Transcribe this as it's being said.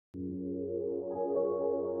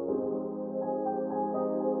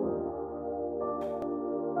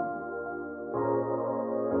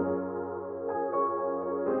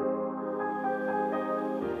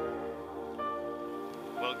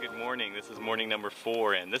This is morning number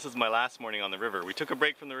 4, and this is my last morning on the river. We took a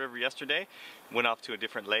break from the river yesterday, went off to a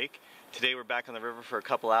different lake. Today we're back on the river for a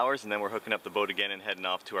couple hours, and then we're hooking up the boat again and heading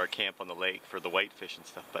off to our camp on the lake for the whitefish and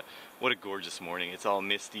stuff. But what a gorgeous morning. It's all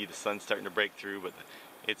misty, the sun's starting to break through, but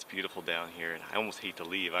it's beautiful down here, and I almost hate to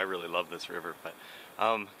leave. I really love this river, but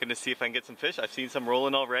I'm gonna see if I can get some fish. I've seen some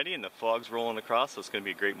rolling already, and the fog's rolling across, so it's gonna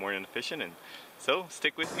be a great morning of fishing. And so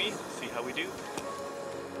stick with me, see how we do.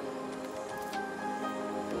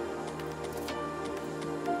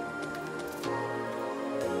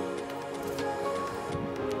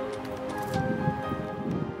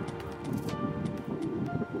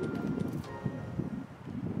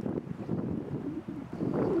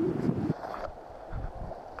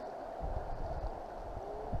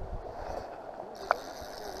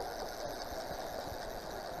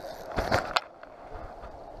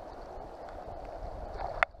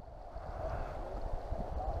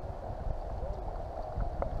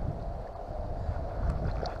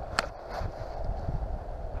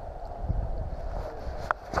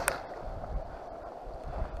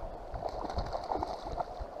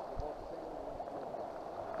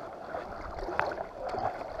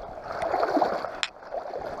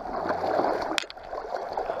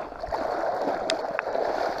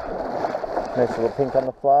 Nice little pink on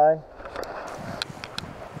the fly.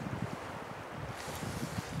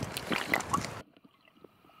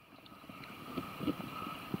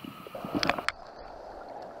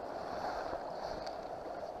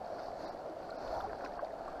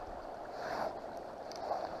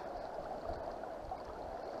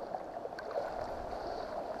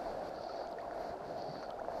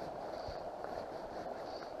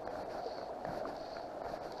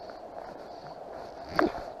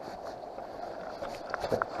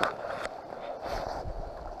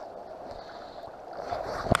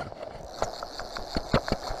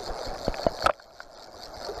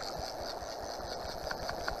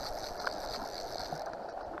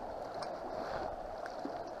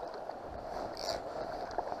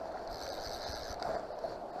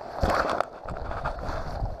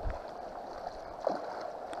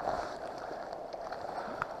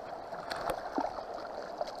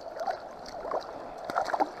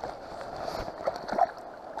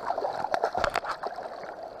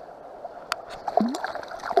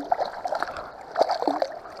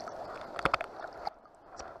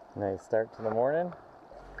 Nice start to the morning.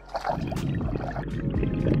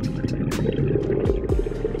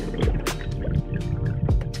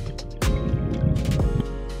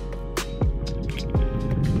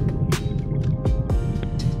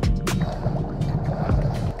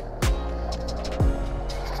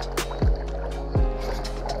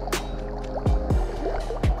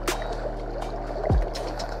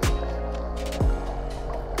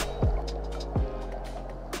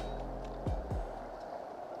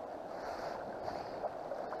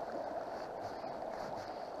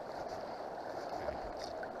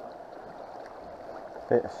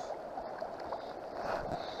 Fish.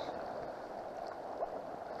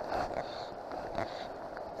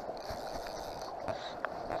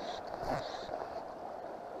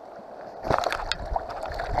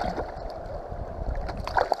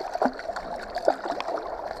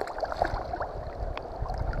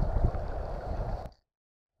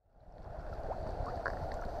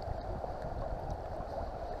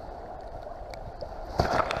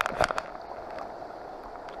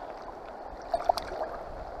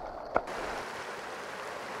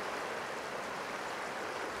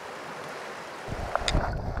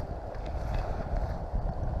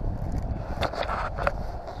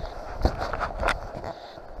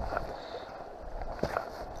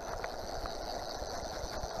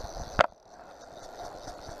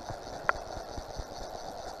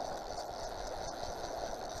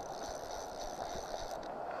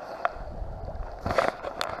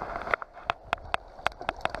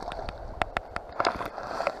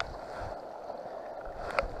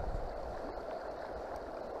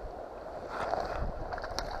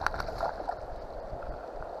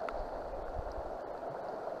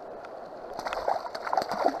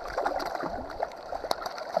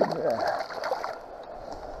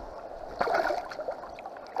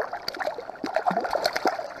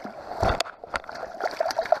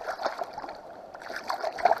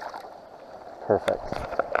 Perfect.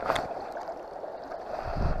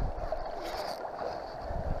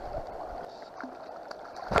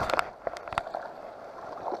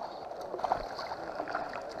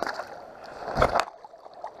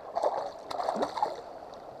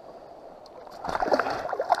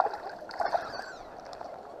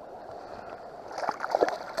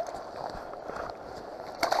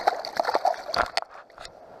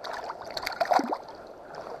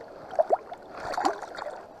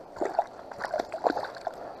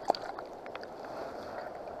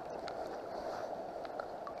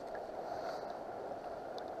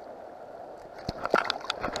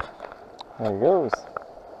 There he goes.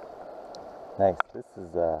 Nice. This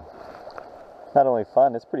is not only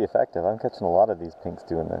fun, it's pretty effective. I'm catching a lot of these pinks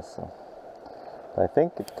doing this. So. But I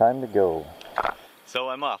think it's time to go. So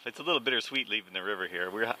I'm off. It's a little bittersweet leaving the river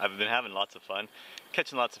here. I've been having lots of fun,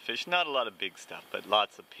 catching lots of fish. Not a lot of big stuff, but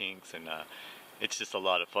lots of pinks, and it's just a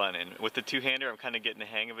lot of fun. And with the two-hander, I'm kind of getting the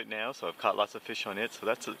hang of it now, so I've caught lots of fish on it. So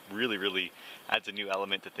that's really adds a new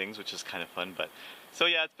element to things, which is kind of fun. But so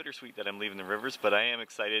yeah, it's bittersweet that I'm leaving the rivers, but I am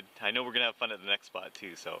excited. I know we're gonna have fun at the next spot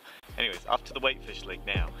too. So anyways, off to the Whitefish Lake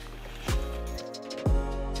now.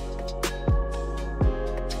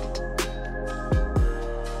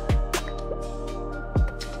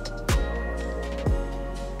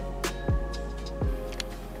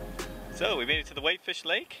 So we made it to the Whitefish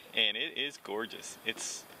Lake, and it is gorgeous.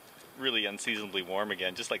 It's really unseasonably warm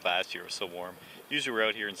again, just like last year. It was so warm. Usually we're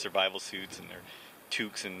out here in survival suits and their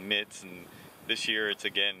toques and mitts, and this year it's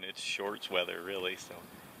shorts weather really. So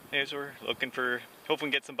anyways, we're looking for, hoping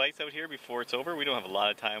we can get some bites out here before it's over. We don't have a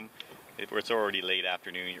lot of time. It's already late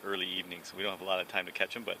afternoon, early evening, so we don't have a lot of time to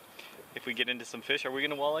catch them. But if we get into some fish, are we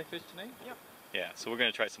going to walleye fish tonight? Yep. Yeah, so we're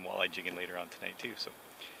going to try some walleye jigging later on tonight too. So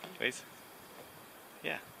anyways,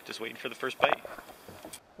 yeah, just waiting for the first bite.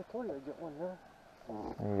 I told you I'd get one there.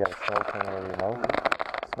 You got a smoke coming over your mouth.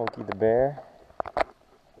 Smokey the bear.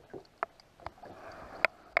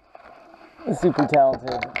 Super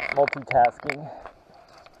talented, multitasking.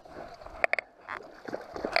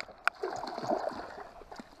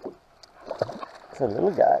 It's a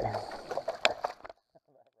little guy.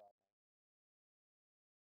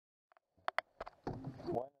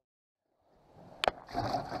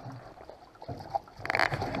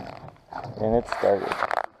 And it started.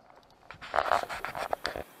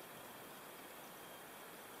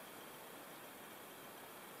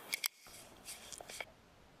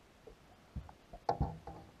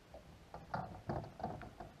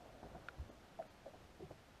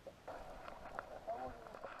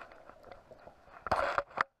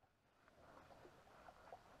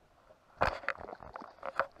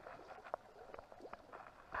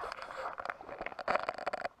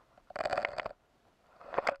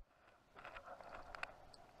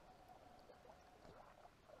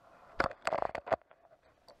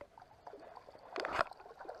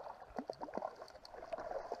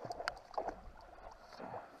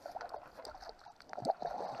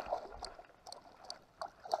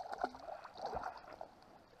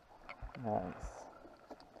 Nice.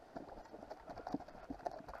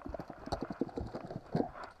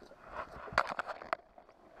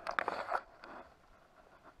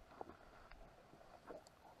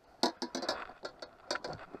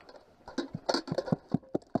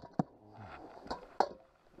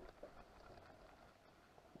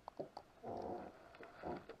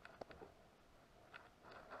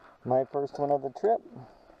 My first one of the trip.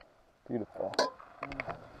 Beautiful.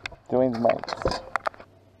 Joins Mike's.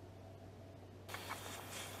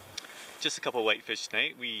 Just a couple of whitefish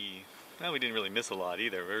tonight. We didn't really miss a lot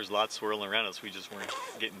either. There was lots swirling around us. We just weren't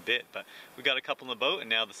getting bit, but we got a couple in the boat, and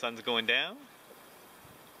now the sun's going down.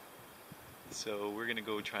 So we're gonna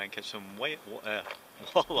go try and catch some walleyes now.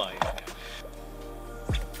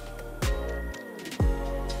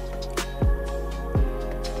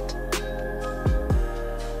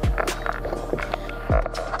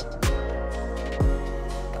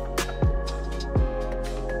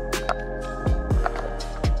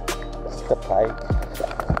 The pike.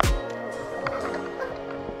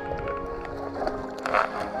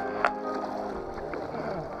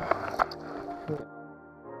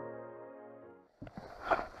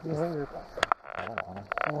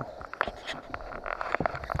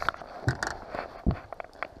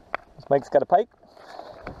 Mike's got a pike.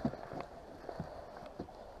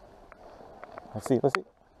 Let's see. All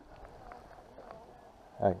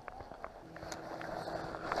right.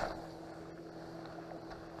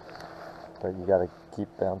 But you gotta keep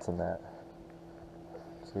bouncing that.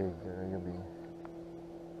 So you'll be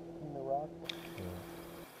In the rock. Yeah.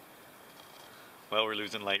 Well, we're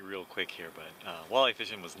losing light real quick here, but walleye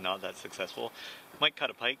fishing was not that successful. Mike caught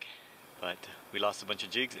a pike, but we lost a bunch of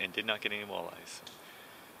jigs and did not get any walleyes.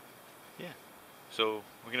 Yeah, so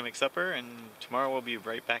we're gonna make supper, and tomorrow we'll be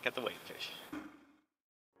right back at the Whitefish.